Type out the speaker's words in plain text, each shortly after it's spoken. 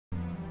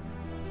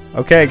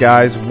Okay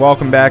guys,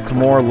 welcome back to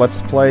more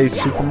Let's Play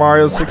Super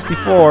Mario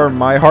 64.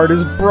 My heart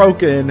is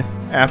broken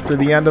after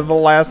the end of the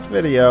last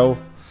video.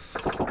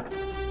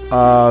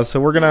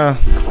 So I'm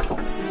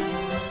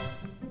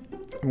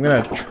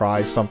gonna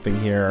try something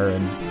here,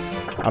 and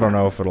I don't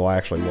know if it'll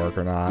actually work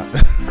or not.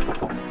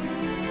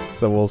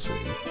 So we'll see.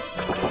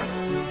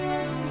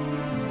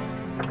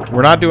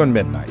 We're not doing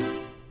midnight.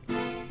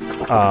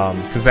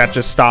 Because that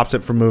just stops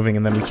it from moving,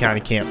 and then we kinda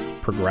can't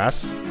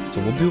progress.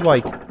 So we'll do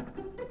like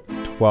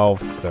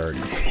 12:30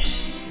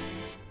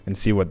 and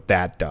see what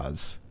that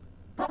does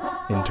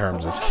in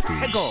terms of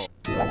speed.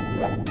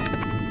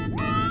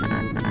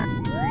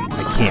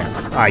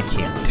 I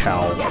can't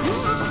tell.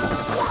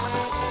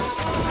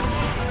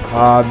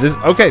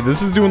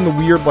 This is doing the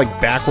weird like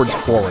backwards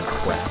forward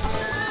crap.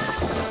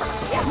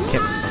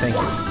 Thank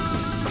you.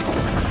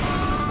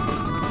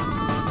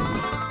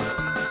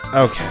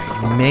 Okay,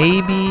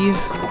 maybe.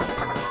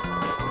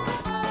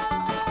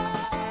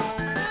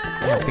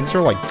 Yeah, things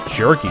are like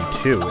jerky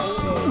too, it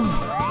seems.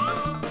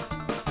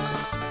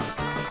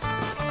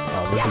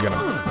 Oh,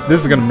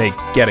 this is gonna make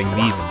getting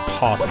these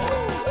impossible.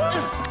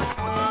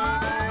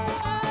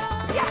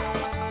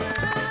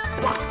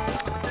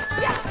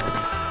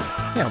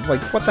 Yeah,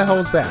 like what the hell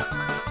is that?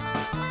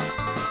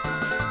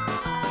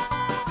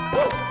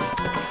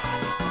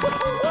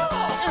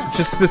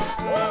 Just this.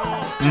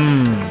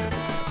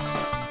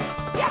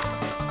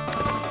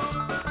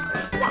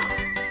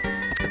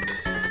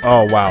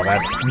 Oh wow,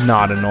 that's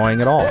not annoying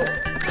at all.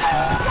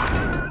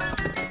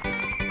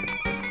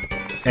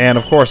 And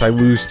of course I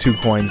lose 2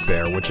 coins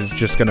there, which is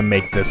just gonna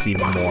make this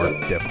even more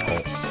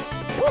difficult.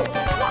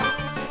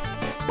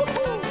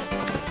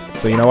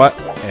 So you know what?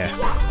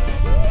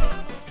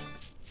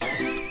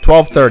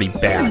 12:30,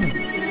 bad.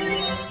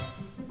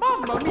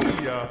 Mamma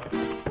mia.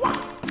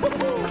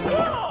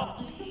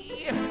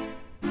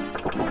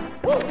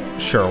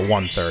 Sure,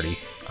 1:30.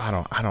 I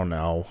don't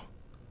know.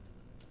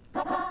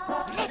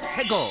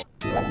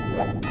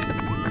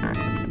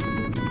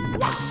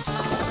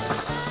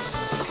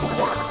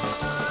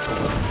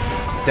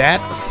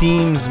 That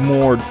seems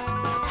more... I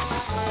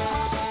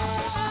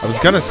was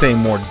gonna say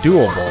more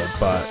doable,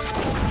 but...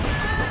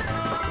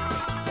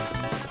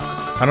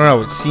 I don't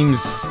know, it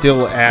seems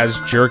still as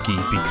jerky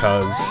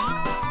because...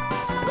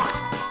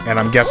 And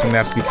I'm guessing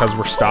that's because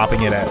we're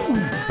stopping it at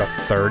the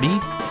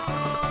 30?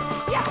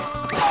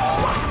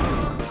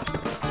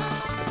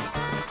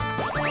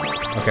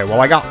 Okay, well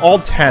I got all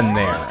 10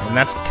 there, and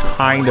that's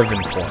kind of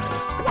important.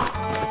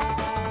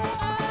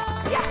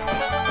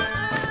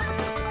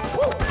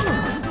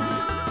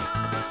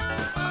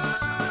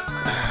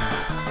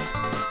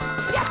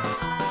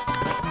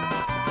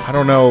 I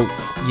don't know.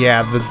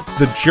 Yeah,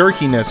 the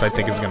jerkiness I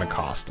think is gonna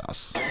cost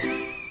us.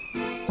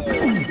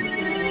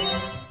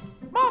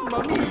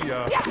 Mamma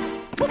mia.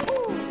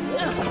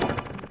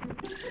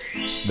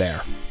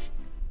 There.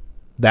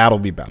 That'll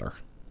be better.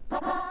 I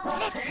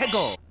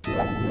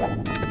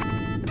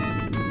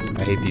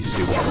hate these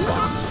stupid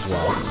bombs as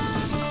well.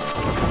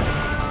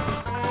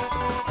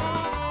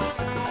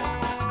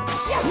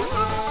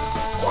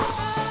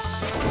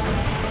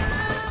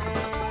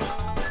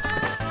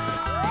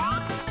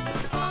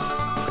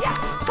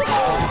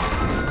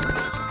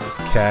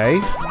 Okay.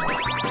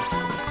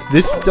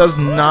 This does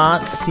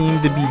not seem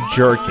to be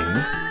jerking,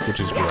 which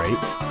is great.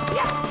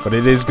 But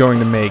it is going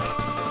to make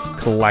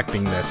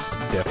collecting this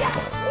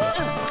difficult.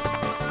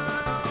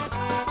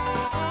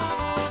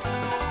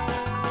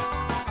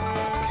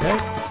 Okay.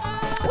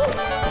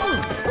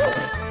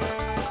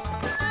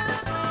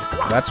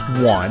 So that's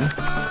 1.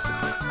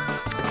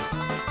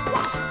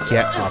 Just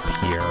get up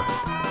here.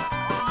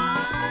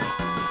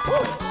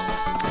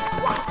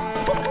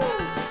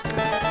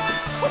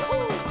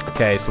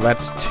 Okay, so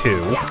that's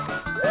 2.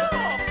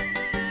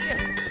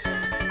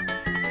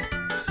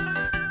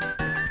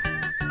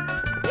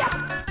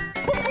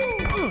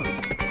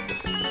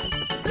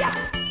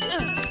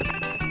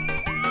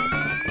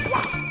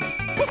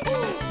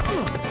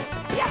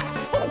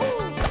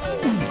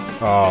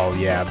 Oh,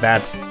 yeah,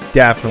 that's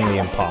definitely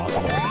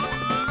impossible.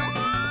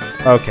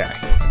 Okay.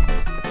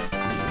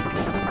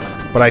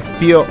 But I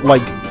feel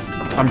like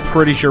I'm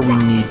pretty sure we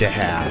need to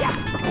have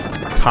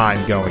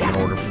time going in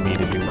order for me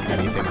to do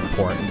anything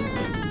important.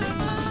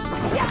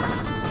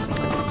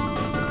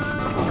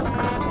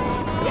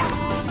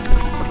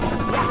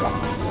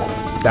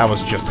 That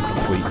was just a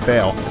complete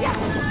fail.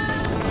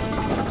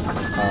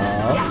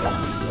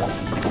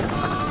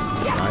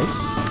 Nice.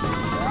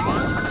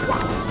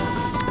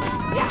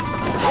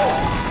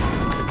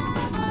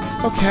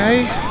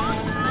 Okay.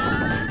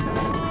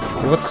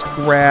 So let's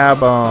grab,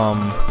 so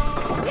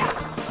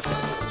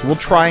we'll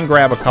try and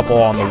grab a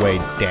couple on the way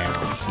down here.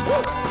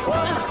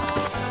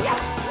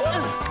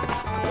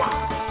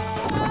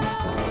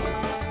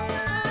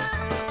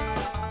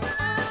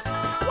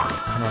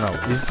 I don't know,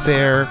 is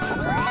there...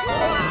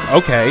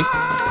 Okay.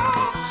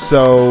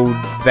 So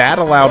that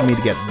allowed me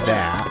to get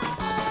that.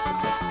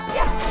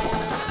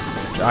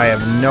 Which I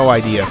have no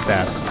idea if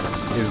that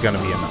is going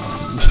to be enough.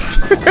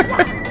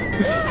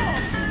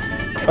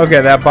 Okay,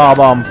 that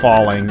bob-omb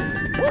falling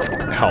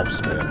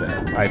helps me a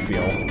bit, I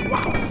feel.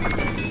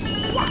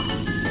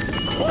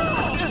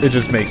 It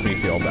just makes me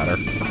feel better.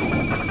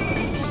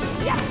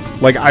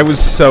 Like, I was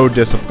so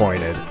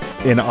disappointed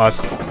in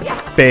us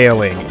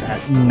failing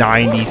at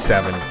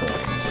 97 points.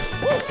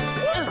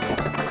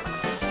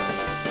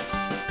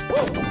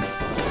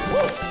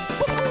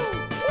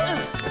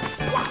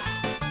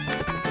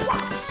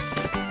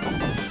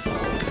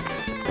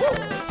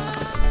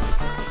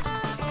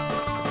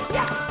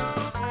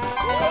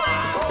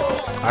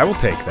 I will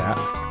take that.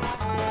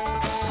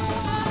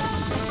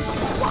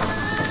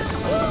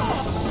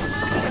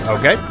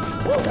 Okay,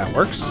 that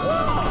works.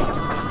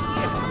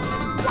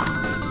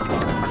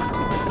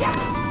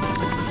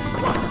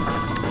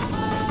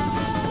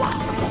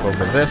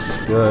 Over this,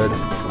 good.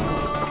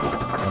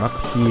 And up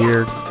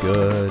here,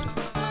 good.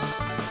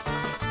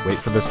 Wait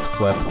for this to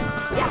flip.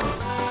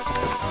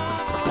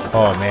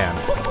 Oh man.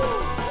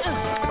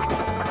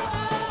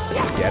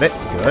 Get it?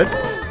 Good.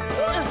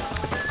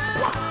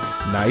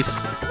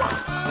 Nice.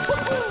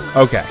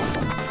 Okay.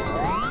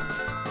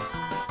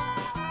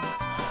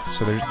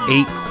 So there's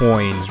 8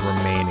 coins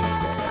remaining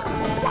there.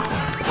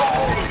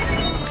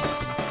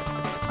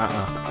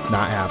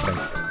 Not happening.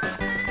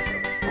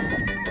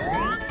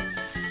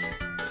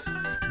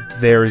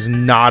 There is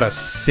not a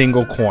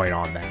single coin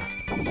on that.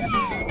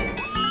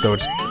 So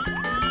it's...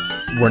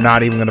 we're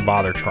not even going to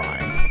bother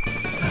trying.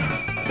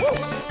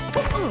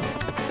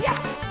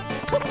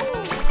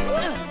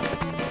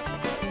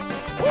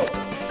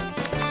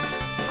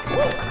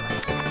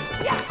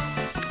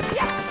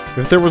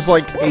 If there was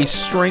like a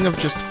string of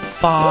just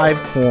 5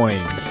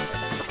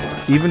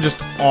 coins, even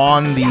just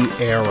on the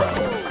arrow,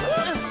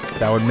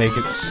 that would make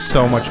it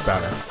so much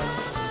better.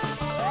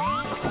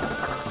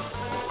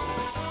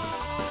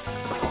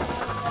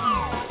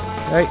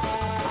 Okay.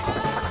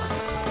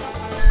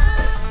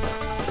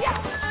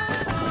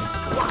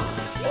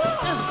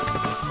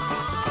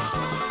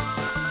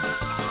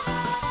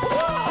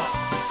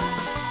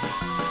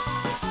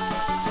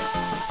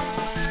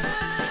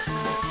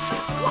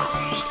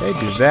 Okay,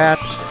 do that.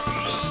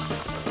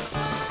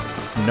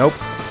 Nope.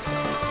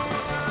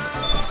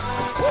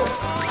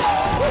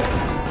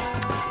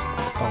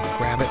 Oh,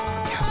 grab it.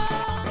 Yes.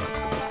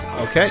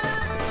 Okay.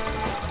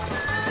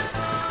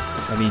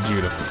 I need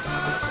you to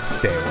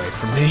stay away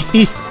from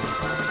me.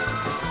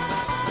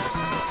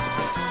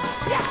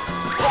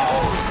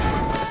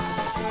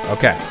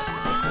 Okay.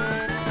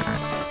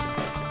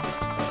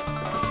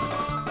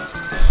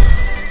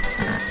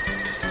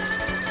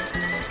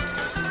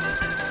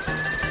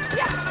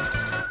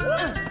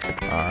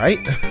 All right.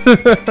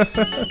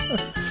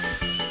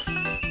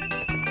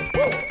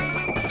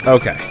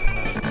 Okay.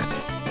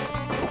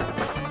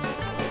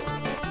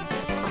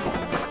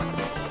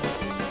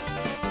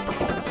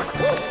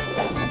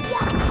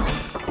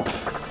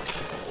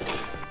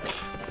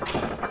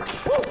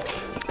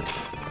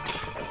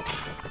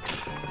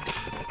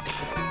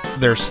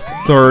 There's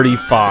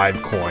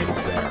 35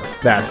 coins there.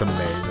 That's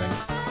amazing.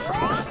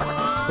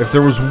 If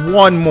there was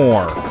one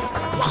more,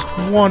 just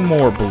one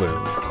more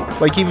blue,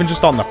 like even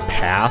just on the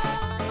path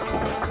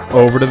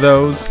over to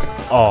those,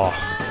 oh,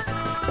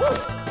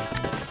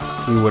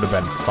 we would have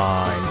been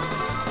fine.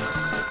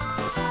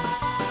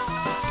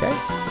 Okay.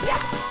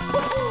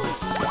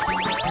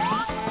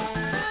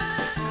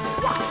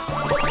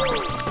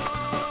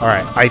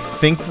 Alright, I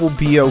think we'll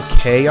be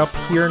okay up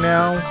here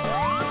now.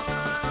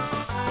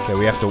 Okay,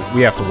 we have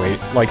to wait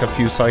like a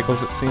few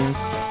cycles, it seems.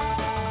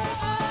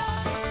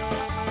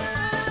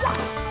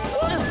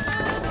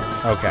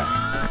 Okay.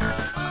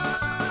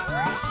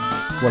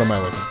 What am I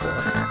looking for?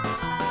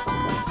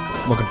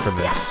 I'm looking for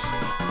this.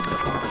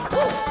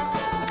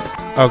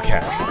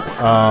 Okay.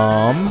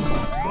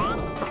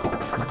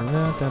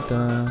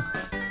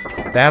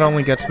 That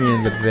only gets me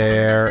into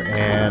there,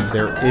 and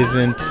there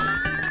isn't...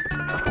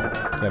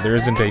 yeah, there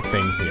isn't a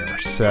thing here,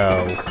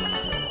 so...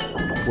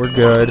 we're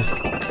good.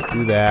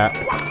 Do that.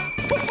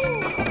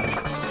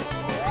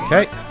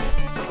 Okay.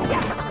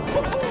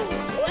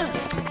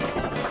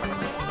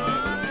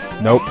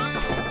 Nope.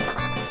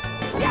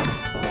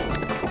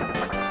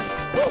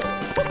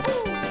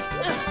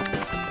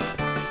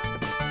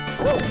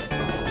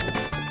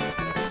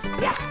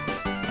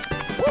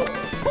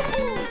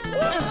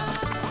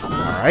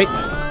 Alright.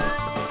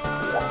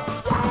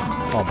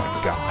 Oh my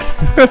god.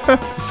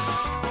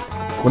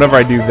 Whenever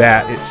I do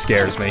that, it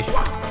scares me.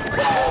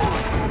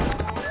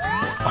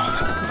 Oh,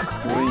 that's only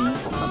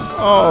 3.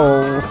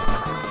 Oh.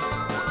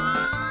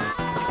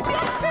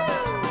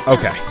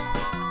 Okay.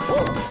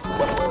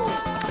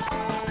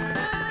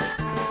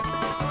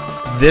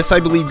 This, I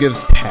believe,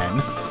 gives 10.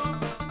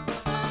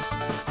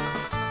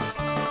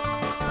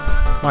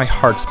 My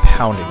heart's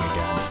pounding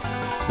again.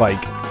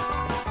 Like,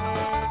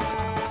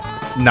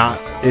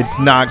 it's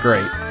not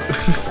great.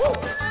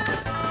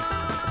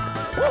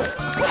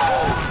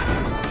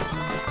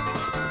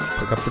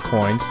 Pick up the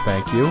coins,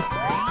 thank you.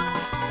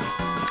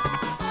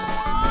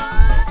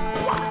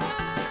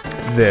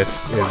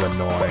 This is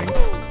annoying.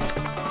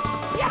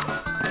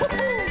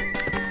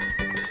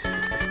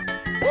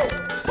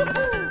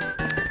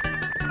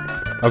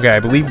 Okay, I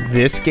believe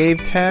this gave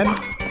 10.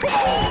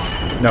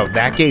 No,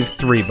 that gave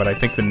 3, but I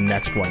think the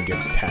next one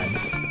gives 10.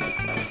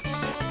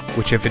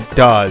 Which if it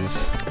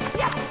does,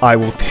 I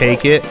will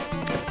take it,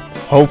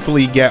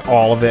 hopefully get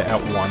all of it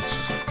at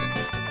once,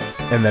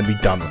 and then be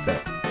done with it.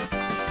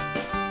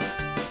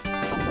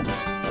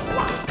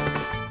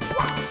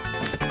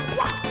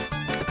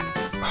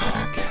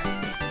 Okay.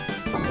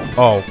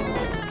 Oh.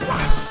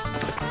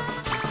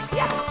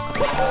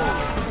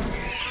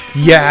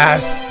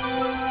 Yes!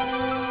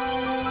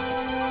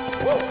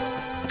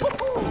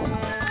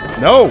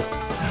 No!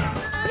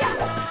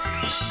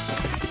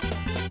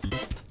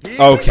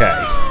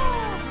 Okay.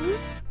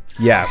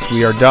 Yes,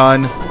 we are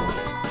done.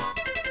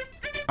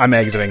 I'm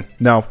exiting.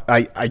 No,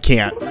 I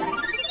can't.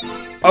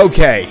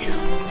 Okay.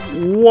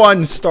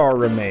 1 star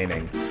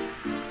remaining.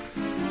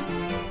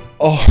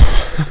 Oh,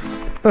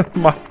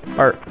 my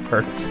heart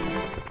hurts.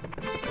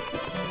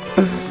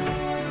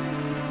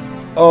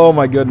 Oh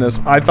my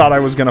goodness. I thought I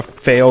was going to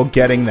fail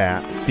getting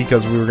that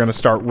because we were going to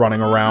start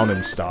running around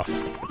and stuff.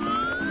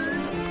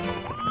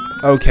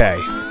 Okay.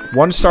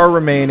 1 star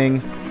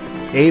remaining.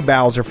 A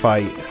Bowser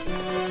fight.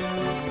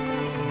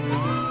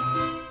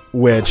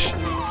 Which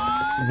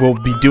we'll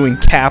be doing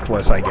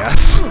capless, I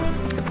guess.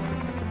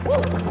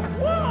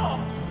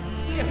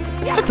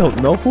 I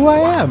don't know who I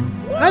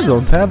am. I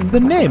don't have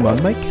the name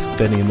on my cap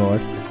anymore.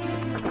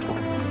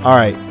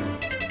 Alright.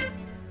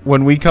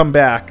 When we come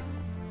back,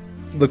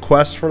 the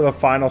quest for the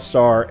final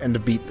star and to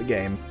beat the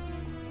game.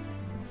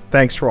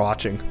 Thanks for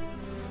watching.